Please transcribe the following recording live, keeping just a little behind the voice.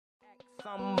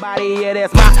Somebody, yeah,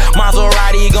 that's my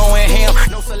Maserati going ham.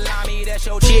 No salami, that's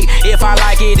your chick. If I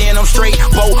like it, then I'm straight.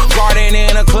 Boat garden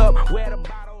in a club where the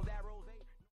bottles at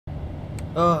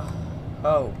rose.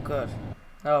 Oh, good.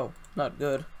 Oh, not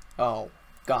good. Oh,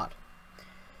 God.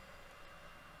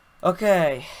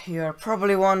 Okay, you're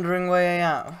probably wondering where I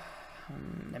am.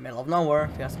 In the middle of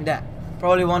nowhere, if you ask me that.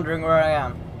 Probably wondering where I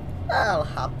am. I'll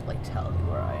happily tell you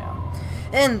where I am.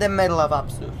 In the middle of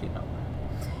absolutely nowhere.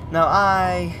 Now,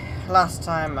 last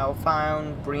time I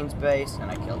found Breen's base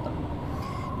and I killed him.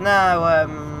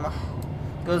 Now,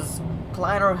 because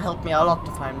Kleiner helped me a lot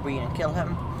to find Breen and kill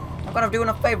him, I'm gonna do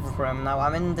a favor for him. Now,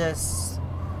 I'm in this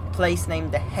place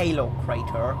named the Halo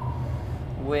crater,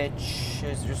 which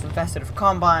is just infested with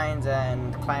combines,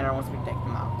 and Kleiner wants me to take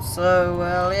them out. So,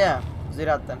 well, yeah, let's do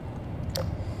that then.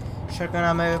 Shotgun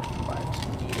ammo,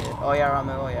 right, need it. Oh yeah,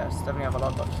 ammo, oh yes, definitely have a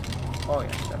lot, but oh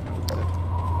yeah, definitely good.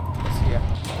 Let's see here.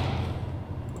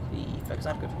 The effect's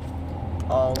not good.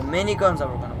 Oh, miniguns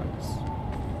are gonna win this.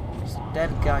 There's a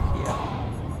dead guy here.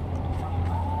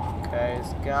 Okay,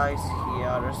 there's guys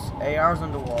here. There's ARs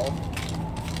on the wall.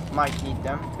 Might need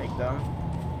them, take them.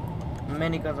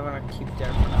 Miniguns I'm gonna keep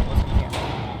there for now. What's in here?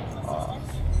 Oh.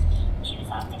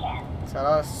 There's a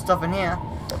lot of stuff in here.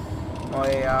 More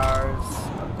ARs,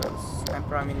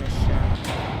 sniper ammunition.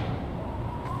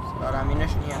 There's a lot of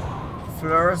ammunition here.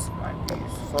 Fleurs might be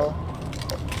useful.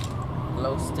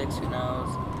 Glow sticks, who knows?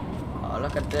 Oh,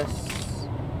 look at this.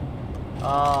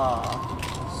 Oh,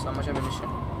 so much ammunition.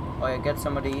 Oh yeah, get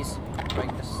some of these.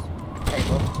 Break this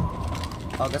table.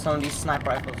 I'll get some of these sniper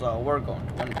rifles. Oh, we're going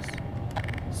to win this.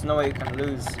 There's no way you can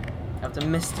lose. You have the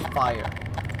Mystifier,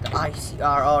 the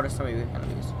ICR. Oh, there's no way we can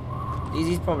lose.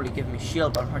 These probably give me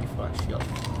shield, but I'm already full on shield.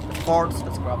 The forts,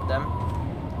 let's grab them.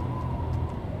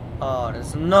 Oh,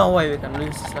 there's no way we can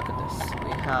lose this. Look at this.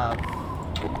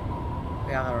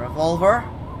 We have a revolver.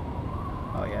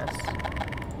 Oh yes.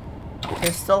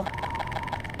 Pistol.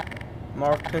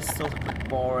 More pistols, but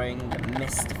boring. The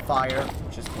Mystifier,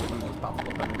 which is the most powerful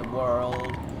weapon in the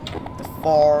world. The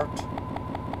fort.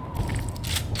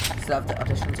 Still have the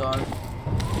additions on.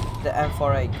 The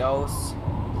M48 Ghost.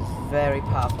 Very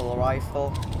powerful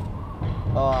rifle.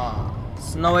 Oh,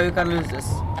 there's no way we can lose this.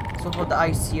 So put the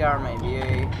ICR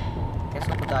maybe. Guess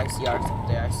we'll put the ICR except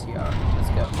the ICR. Let's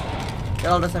go. Get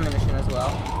all this ammunition as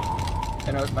well.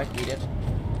 I know it might need it.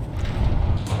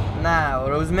 Now,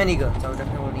 those miniguns. I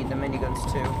definitely will need the miniguns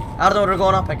too. I don't know what they're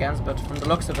going up against, but from the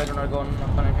looks of it, they're not going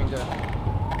up on anything good.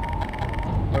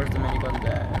 Where's the minigun?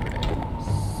 There it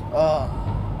is. Oh,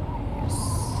 yes.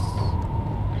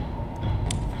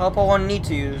 Hope I won't need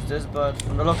to use this, but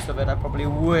from the looks of it, I probably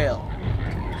will.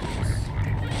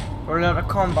 There are a lot of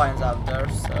combines out there,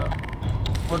 so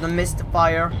for the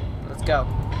Mystifier, let's go.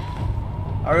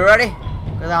 Are you ready?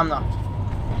 Because I'm not.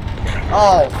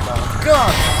 Oh, for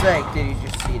God's sake, did you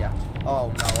just see that?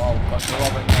 Oh no, oh gosh, the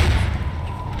robber mate.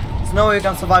 There's no way you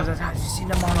can survive that. Have you seen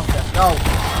the amount of them? No.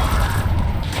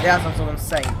 Yeah, that's so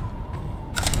insane.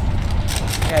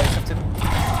 Okay, I just have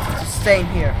to stay in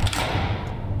here.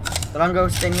 The longer we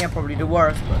stay in here, probably the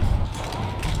worse, but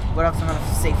we'll have some kind of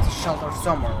safety shelter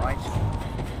somewhere, right?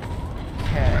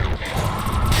 Okay.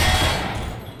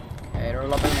 Okay, there are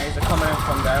lobbing mates. They're coming in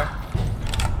from there.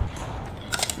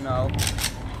 No.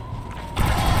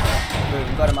 Boom,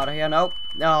 got him out of here. Nope.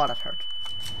 No, that hurt.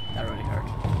 That really hurt.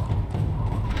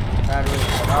 That really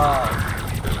hurt. Oh.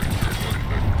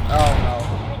 Oh no.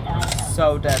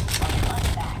 So dead.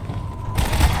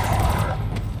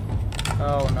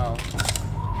 Oh no.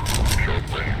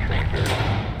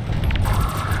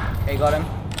 Okay, got him.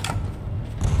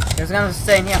 He's gonna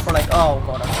stay in here for like, oh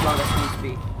god, as long as he needs to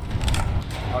be.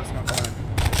 Oh, it's not going in.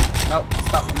 Nope,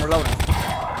 stop, I'm reloading.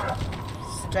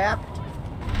 Stabbed.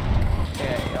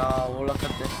 Okay, oh, well, look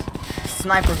at this.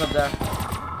 Snipers up there.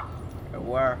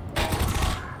 Where?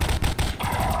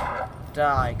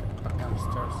 Die. Get back down the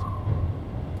stairs.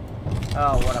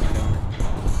 Oh, what am I doing?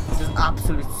 This is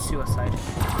absolute suicide.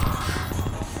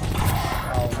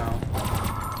 Oh no.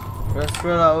 Let's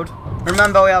reload.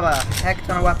 Remember, we have a heck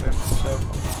ton of weapons, so.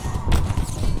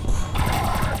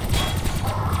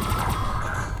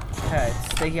 Okay,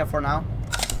 stay here for now.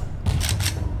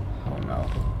 Oh no.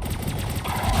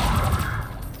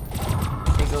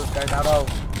 Take those guys out. Oh,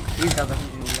 these guys don't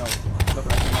look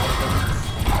like they know what they're doing.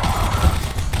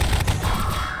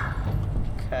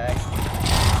 Okay.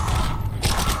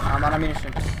 I'm out of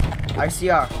ammunition.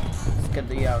 ICR. Let's get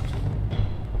the out.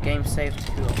 Game saved.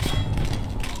 Cool.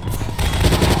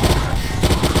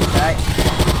 Okay.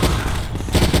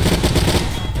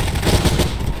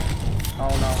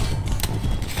 Oh no.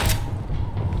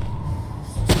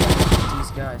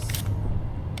 These guys.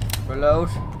 Reload.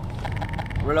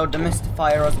 Reload the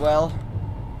Mystifier as well.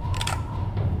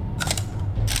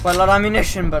 Quite a lot of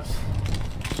ammunition, but...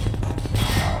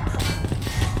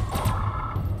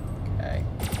 Okay.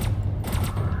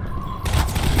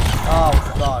 Oh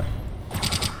god.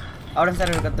 I would have said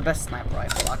we got the best sniper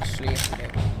rifle, actually, if we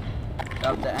did.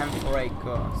 Got the M4A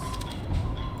guns.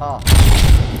 Oh.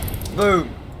 Boom.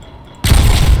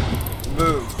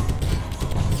 Boom.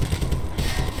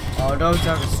 Oh, those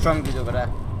are the strong dudes over there.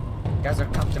 Guys are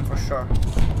captain for sure.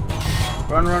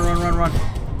 Run, run, run, run, run.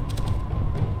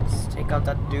 Let's take out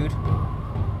that dude.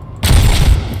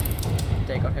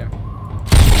 Take out him.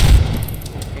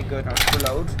 Okay, good. Now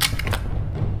reload.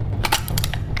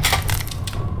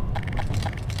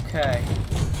 Okay.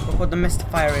 We'll put the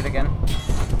Mystifier in again.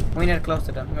 We need to close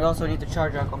to them. We also need to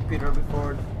charge our computer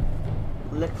before it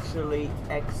literally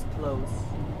explodes.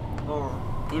 Or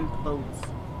implodes.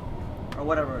 Or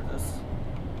whatever it is.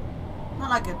 Not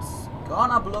like it's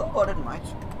gonna blow, but it might.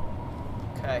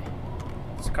 Okay.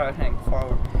 Let's start heading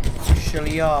forward.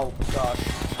 Actually, oh god.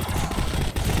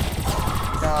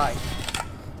 Die.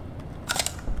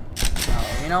 Now,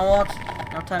 you know what? You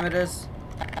know what time it is?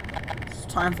 It's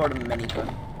time for the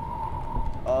minigun.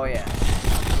 Oh yeah.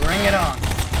 Bring it on.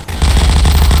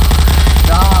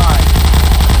 Die.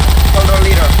 Kill their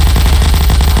leader.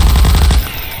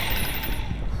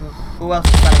 Who else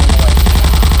is standing in the way?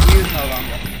 You no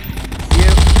longer.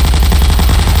 You.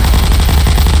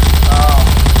 Oh.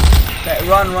 Okay,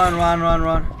 run, run, run, run,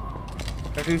 run.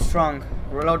 They're too strong.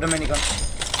 Reload the minigun.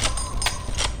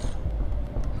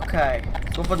 Okay.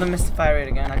 Let's go for the Mystifier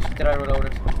again. Actually, did I reload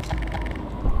it?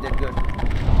 Did good.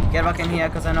 Get back in here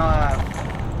because I know I have.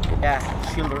 Yeah,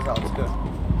 shield results. Good.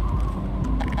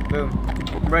 Boom.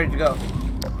 I'm ready to go.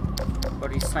 For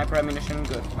the sniper ammunition,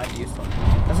 good. Might be useful.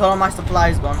 That's all my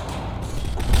supplies gone.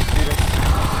 Do this.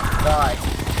 Die.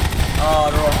 Oh,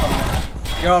 they're all coming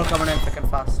in. You're all coming in thick and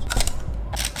fast.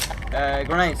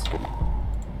 Grenades.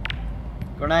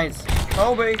 Grenades.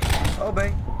 Kobe.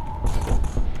 Kobe.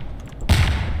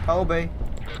 Kobe.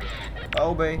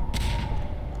 Kobe.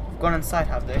 Gone inside,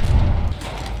 have they?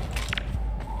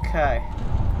 Okay.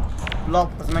 Blow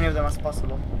up as many of them as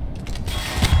possible.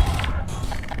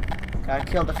 Okay, I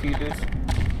killed a few dudes.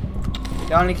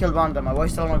 They only killed one of them. I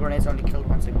wasted all my grenades, only killed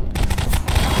one single.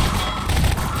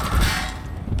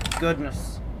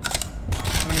 Goodness.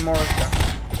 How many more is there?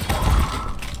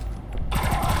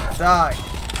 Die.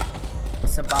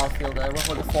 It's a battlefield. We're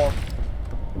for the fourth.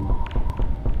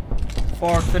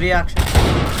 Fourth to the action.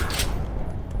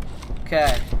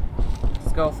 Okay.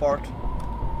 Let's go for it.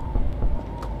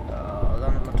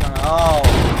 Oh,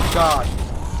 God.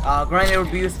 Grenade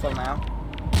would be useful now.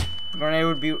 Grenade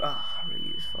would be really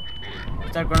useful.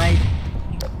 Is that grenade?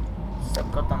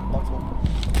 Step goddamn bottle.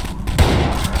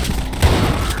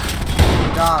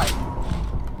 Die.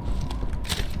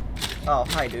 Oh,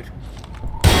 hi, dude.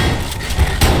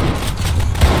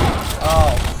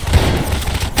 Oh.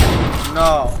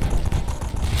 No.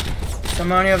 So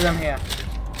many of them here.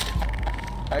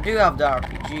 I do have the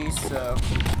RPG, so.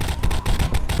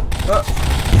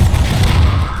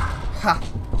 Ha!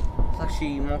 It's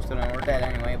actually most of them were dead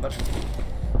anyway, but.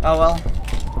 Oh well.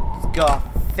 Let's go.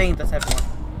 Faint as everyone.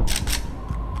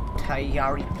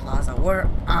 Tayari Plaza. Where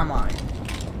am I?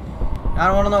 I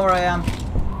don't want to know where I am.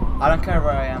 I don't care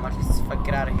where I am. I just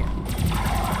get out of here.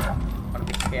 I want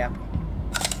to be careful.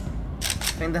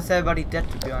 I think that's everybody dead,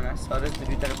 to be honest. So this is the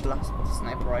dude that blast with the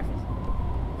sniper rifle.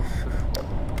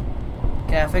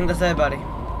 Okay, I think that's everybody.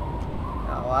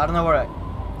 Oh, I don't know where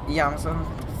yeah, I'm sort of in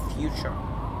the future.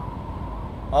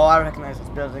 Oh, I recognize those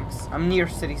buildings. I'm near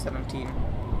City 17.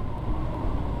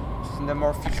 Which is in the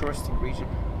more futuristic region.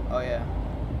 Oh yeah.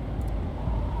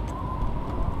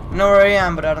 I know where I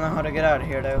am, but I don't know how to get out of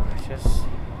here though. It's just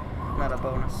not a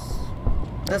bonus.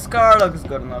 This car looks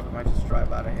good enough. I might just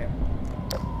drive out of here.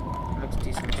 It looks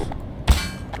decent.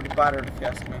 Pretty battered if you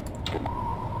ask me.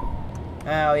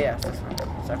 Oh yes, this one.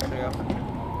 It's actually open.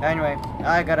 Anyway,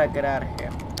 I gotta get out of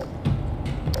here.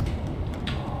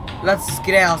 Let's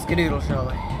skedaddle, shall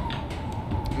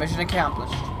we? Mission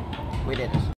accomplished. We did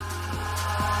it.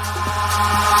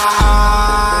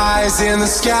 Eyes in the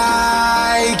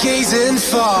sky, gazing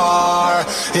far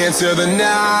into the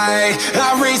night.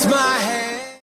 I raise my head.